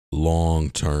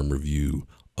long-term review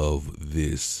of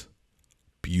this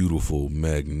beautiful,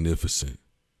 magnificent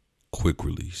quick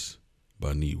release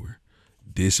by Neewer.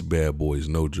 This bad boy is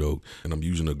no joke, and I'm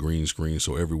using a green screen,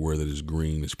 so everywhere that is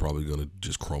green is probably gonna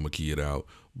just chroma key it out.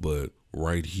 But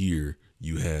right here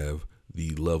you have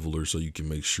the leveler, so you can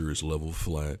make sure it's level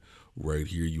flat. Right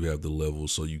here you have the level,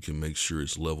 so you can make sure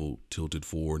it's level tilted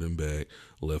forward and back,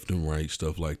 left and right,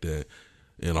 stuff like that.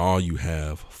 And all you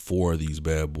have 4 of these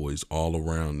bad boys all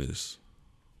around this.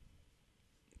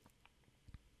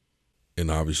 And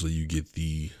obviously you get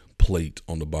the plate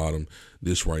on the bottom.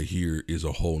 This right here is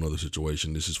a whole nother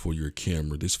situation. This is for your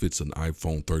camera. This fits an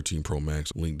iPhone 13 Pro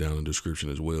Max, link down in the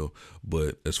description as well.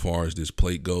 But as far as this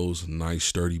plate goes, nice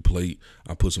sturdy plate.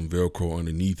 I put some Velcro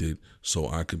underneath it so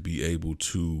I could be able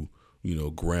to, you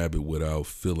know, grab it without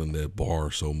feeling that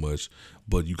bar so much.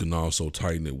 But you can also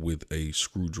tighten it with a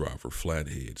screwdriver,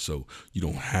 flathead, so you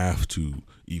don't have to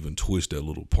even twist that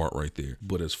little part right there.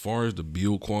 But as far as the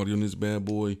build quality on this bad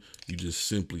boy, you just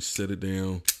simply set it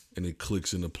down and it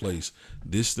clicks into place.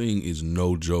 This thing is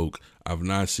no joke. I've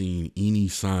not seen any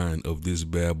sign of this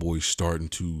bad boy starting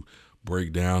to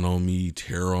break down on me,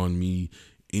 tear on me,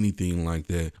 anything like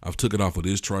that. I've took it off of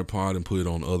this tripod and put it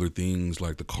on other things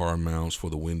like the car mounts for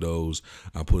the windows.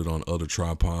 I put it on other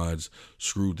tripods,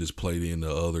 screwed this plate into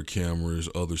other cameras,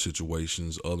 other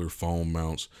situations, other phone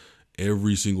mounts.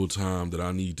 Every single time that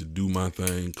I need to do my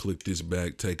thing, click this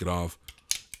back, take it off,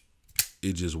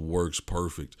 it just works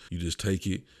perfect. You just take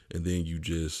it and then you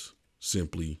just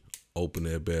simply open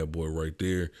that bad boy right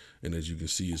there. And as you can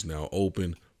see, it's now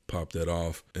open. Pop that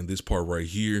off, and this part right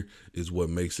here is what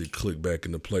makes it click back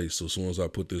into place. So as soon as I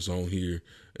put this on here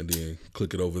and then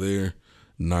click it over there,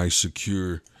 nice,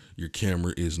 secure, your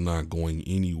camera is not going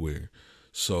anywhere.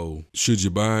 So should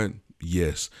you buy it?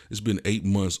 Yes. It's been 8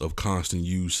 months of constant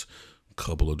use,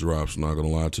 couple of drops, not gonna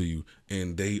lie to you,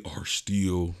 and they are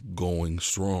still going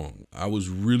strong. I was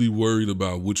really worried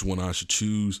about which one I should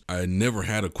choose. I had never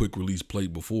had a quick release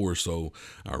plate before, so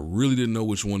I really didn't know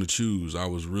which one to choose. I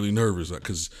was really nervous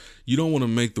because you don't want to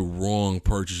make the wrong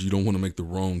purchase. You don't want to make the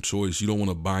wrong choice. You don't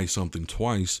want to buy something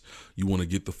twice. You want to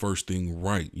get the first thing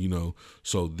right, you know.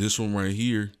 So this one right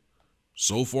here,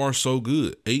 so far so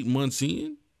good. 8 months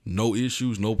in, no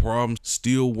issues, no problems,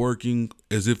 still working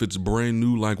as if it's brand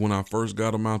new like when I first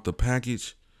got them out the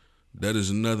package. That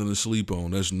is nothing to sleep on.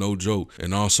 That's no joke.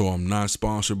 And also, I'm not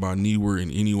sponsored by Neewer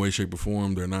in any way, shape, or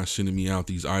form. They're not sending me out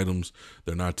these items.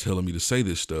 They're not telling me to say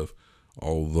this stuff.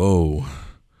 Although,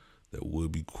 that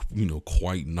would be, you know,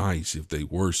 quite nice if they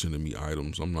were sending me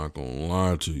items. I'm not going to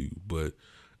lie to you, but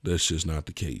that's just not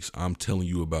the case. I'm telling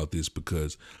you about this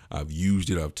because I've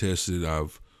used it, I've tested it,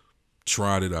 I've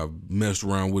tried it, I've messed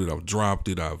around with it, I've dropped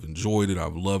it, I've enjoyed it,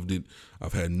 I've loved it,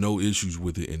 I've had no issues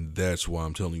with it, and that's why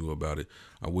I'm telling you about it.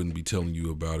 I wouldn't be telling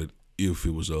you about it if it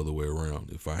was the other way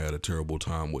around, if I had a terrible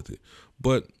time with it.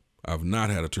 But I've not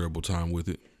had a terrible time with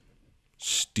it.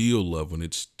 Still loving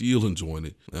it, still enjoying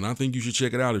it, and I think you should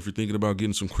check it out if you're thinking about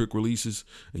getting some quick releases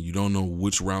and you don't know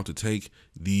which route to take.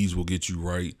 These will get you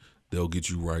right. They'll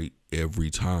get you right every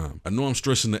time. I know I'm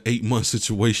stressing the 8-month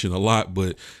situation a lot,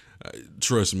 but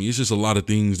trust me, it's just a lot of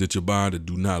things that you buy that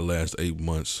do not last 8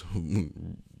 months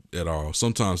at all.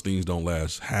 Sometimes things don't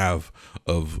last half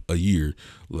of a year,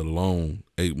 let alone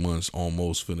 8 months,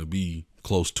 almost finna be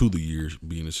close to the year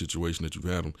being the situation that you've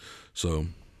had them. So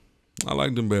I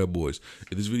like them bad boys.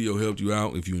 If this video helped you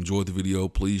out, if you enjoyed the video,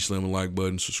 please slam the like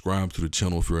button, subscribe to the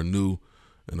channel if you're new,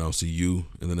 and I'll see you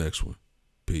in the next one.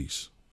 Peace.